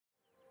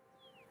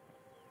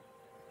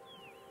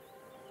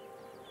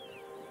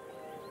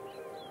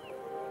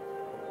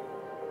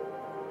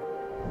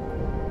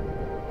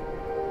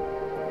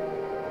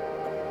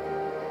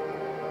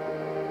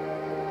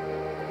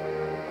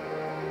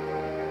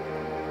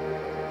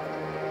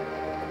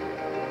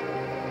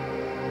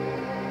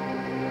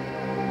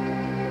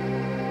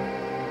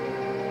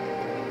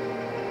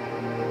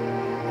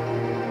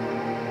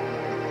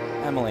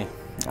Emily,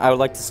 I would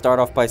like to start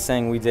off by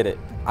saying we did it.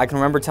 I can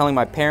remember telling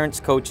my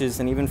parents, coaches,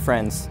 and even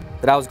friends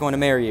that I was going to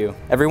marry you.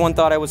 Everyone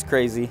thought I was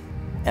crazy,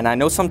 and I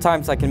know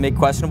sometimes I can make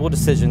questionable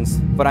decisions,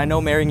 but I know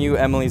marrying you,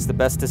 Emily, is the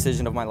best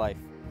decision of my life.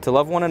 To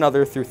love one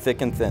another through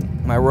thick and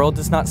thin. My world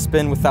does not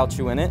spin without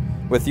you in it.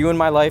 With you in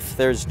my life,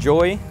 there's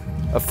joy,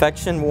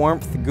 affection,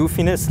 warmth,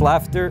 goofiness,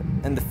 laughter,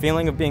 and the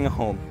feeling of being at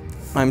home.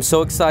 I'm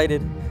so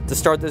excited to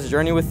start this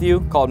journey with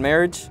you called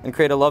marriage and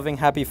create a loving,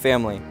 happy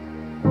family.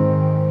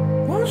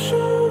 Wash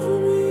over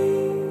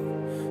me,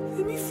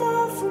 let me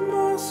fall from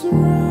my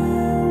surroundings.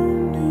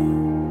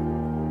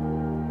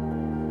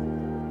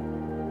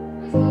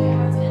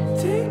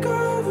 Take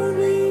over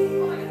me,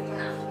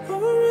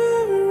 over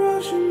every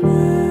rushing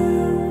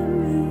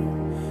memory,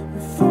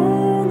 if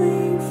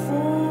only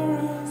for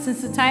us.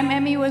 Since the time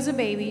Emmy was a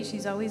baby,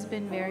 she's always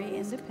been very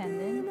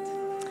independent,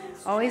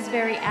 always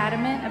very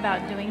adamant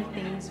about doing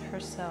things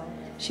herself.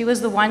 She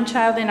was the one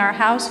child in our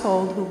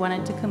household who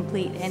wanted to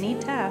complete any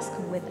task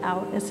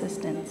without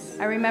assistance.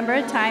 I remember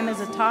a time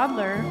as a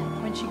toddler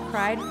when she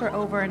cried for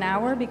over an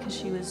hour because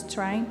she was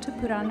trying to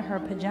put on her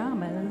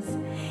pajamas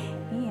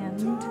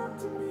and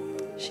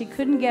she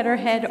couldn't get her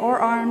head or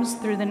arms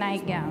through the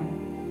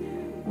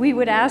nightgown. We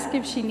would ask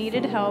if she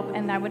needed help,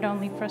 and that would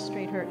only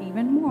frustrate her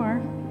even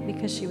more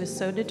because she was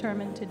so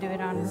determined to do it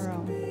on her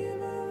own.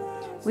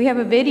 We have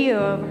a video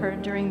of her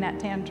during that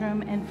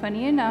tantrum, and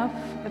funny enough,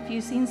 a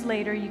few scenes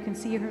later, you can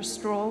see her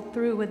stroll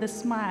through with a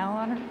smile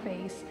on her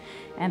face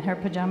and her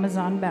pajamas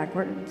on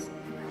backwards.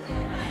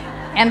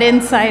 And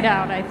inside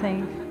out, I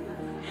think.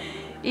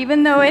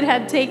 Even though it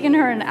had taken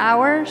her an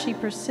hour, she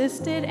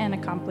persisted and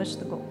accomplished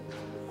the goal.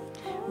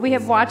 We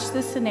have watched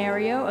this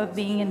scenario of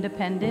being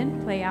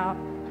independent play out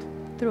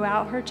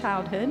throughout her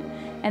childhood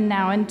and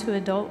now into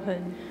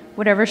adulthood.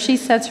 Whatever she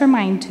sets her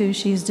mind to,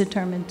 she's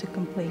determined to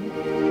complete.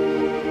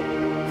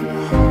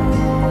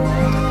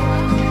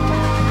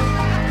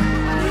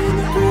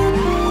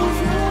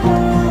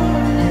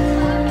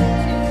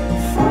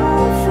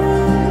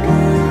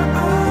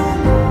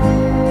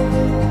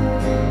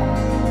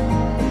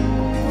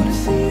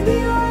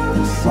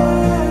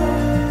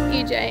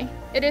 EJ,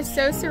 it is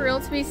so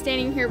surreal to be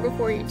standing here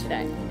before you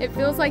today. It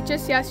feels like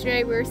just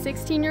yesterday we were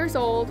 16 years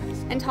old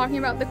and talking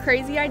about the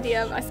crazy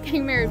idea of us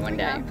getting married one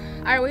day.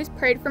 I always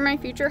prayed for my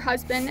future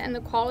husband and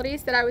the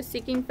qualities that I was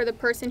seeking for the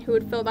person who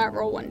would fill that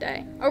role one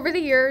day. Over the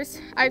years,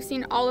 I've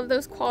seen all of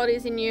those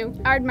qualities in you.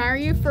 I admire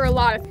you for a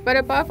lot, but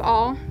above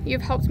all,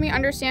 you've helped me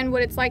understand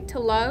what it's like to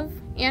love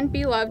and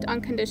be loved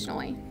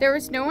unconditionally. There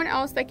is no one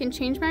else that can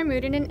change my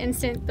mood in an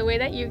instant the way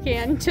that you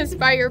can, just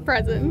by your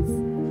presence.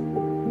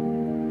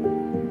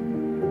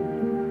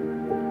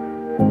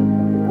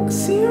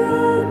 See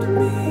around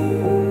me,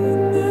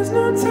 there's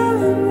no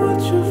telling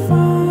what you'll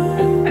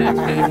find.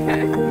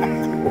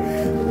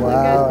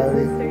 Wow,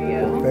 Eddie.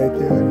 Thank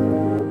you.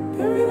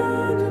 Buried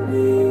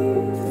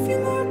underneath, if you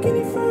look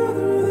any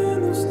further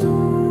than the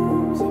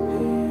storms up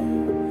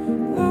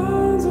here,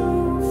 lines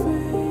of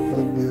fate.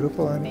 Look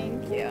beautiful, Eddie.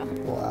 Thank you.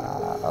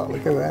 Wow,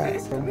 look at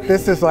that.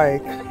 This is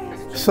like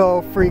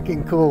so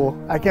freaking cool.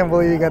 I can't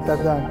believe you got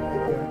that done.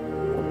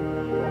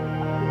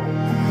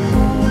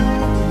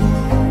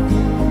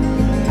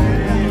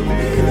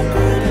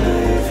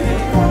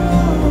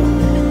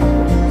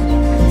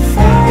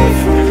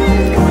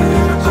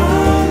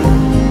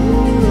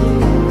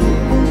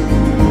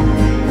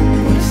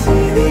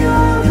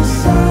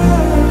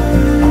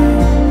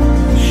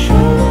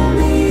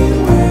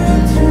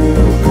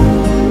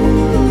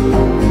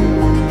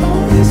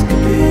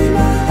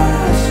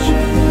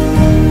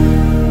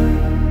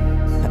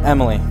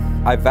 Emily,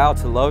 I vow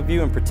to love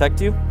you and protect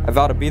you. I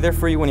vow to be there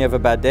for you when you have a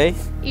bad day.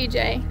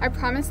 EJ, I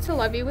promise to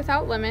love you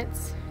without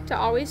limits, to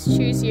always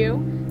choose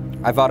you.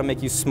 I vow to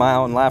make you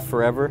smile and laugh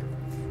forever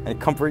and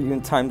comfort you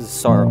in times of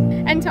sorrow.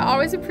 And to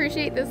always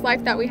appreciate this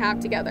life that we have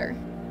together.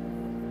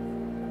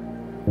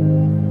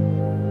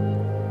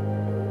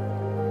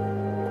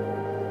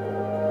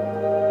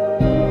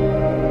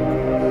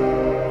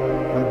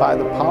 And by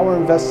the power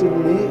invested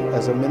in me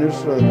as a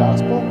minister of the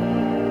gospel,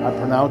 I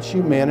pronounce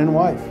you man and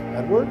wife.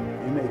 Edward,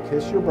 you may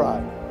kiss your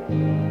bride.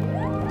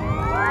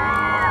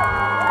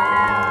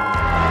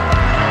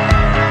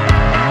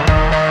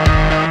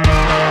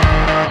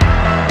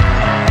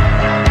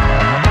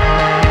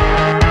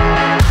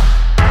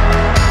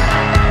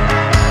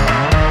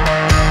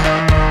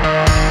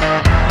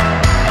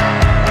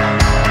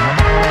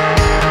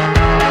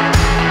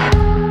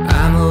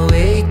 I'm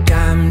awake,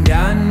 I'm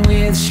done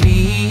with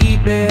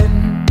sleeping.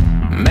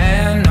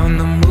 Man on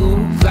the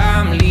move,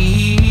 I'm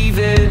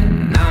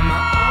leaving. I'm my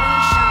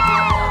own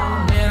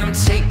chaperone and I'm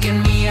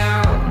taking me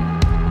out.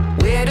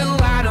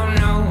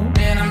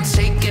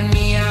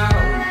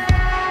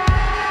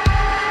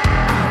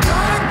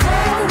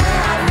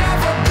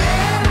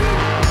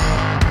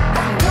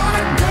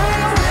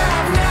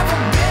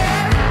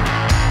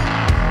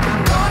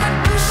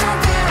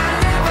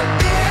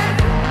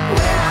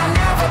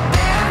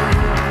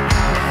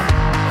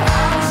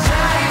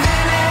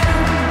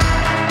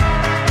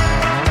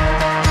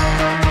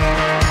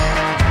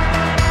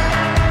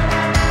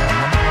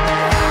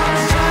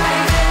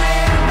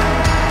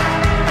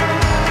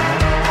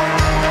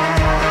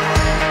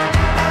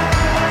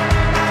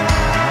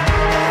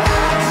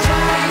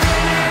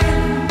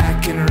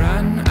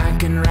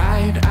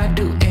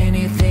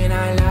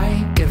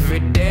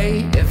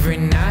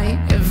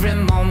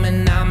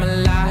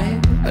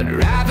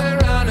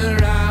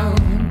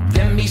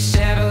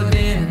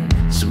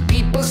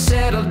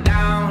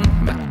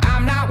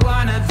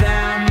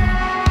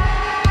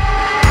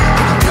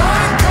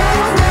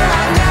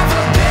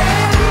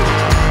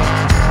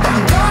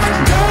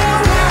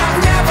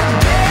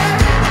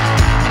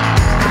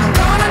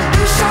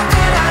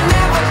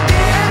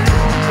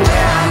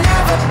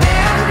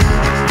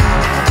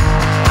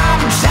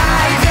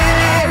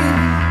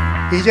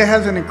 EJ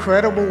has an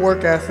incredible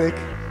work ethic.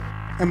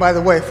 And by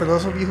the way, for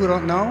those of you who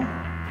don't know,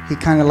 he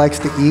kind of likes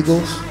the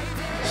Eagles.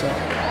 So,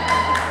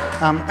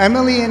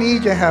 Emily and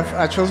EJ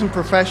have chosen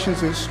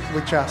professions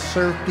which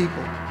serve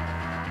people,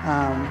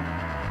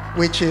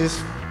 which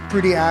is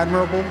pretty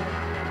admirable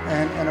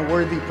and a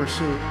worthy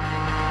pursuit.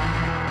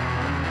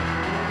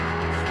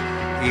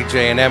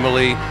 EJ and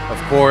Emily,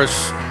 of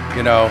course,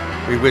 you know,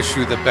 we wish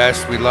you the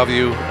best. We love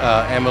you,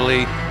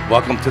 Emily.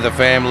 Welcome to the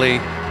family,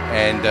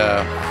 and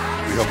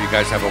we hope you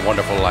guys have a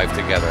wonderful life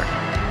together.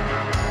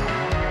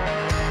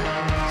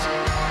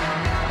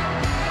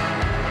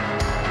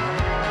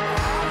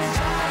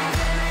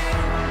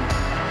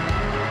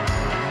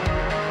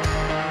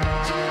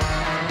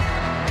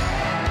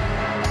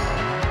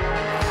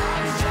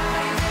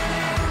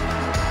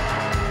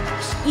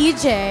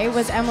 EJ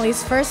was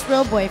Emily's first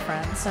real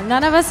boyfriend, so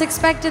none of us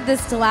expected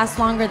this to last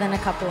longer than a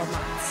couple of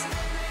months.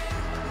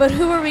 But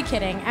who are we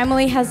kidding?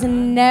 Emily has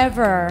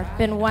never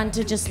been one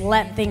to just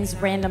let things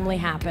randomly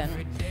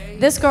happen.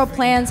 This girl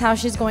plans how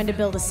she's going to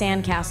build a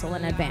sandcastle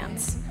in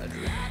advance.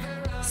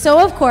 So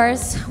of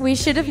course, we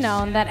should have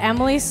known that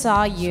Emily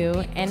saw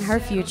you in her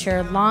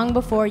future long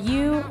before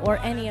you or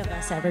any of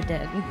us ever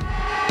did.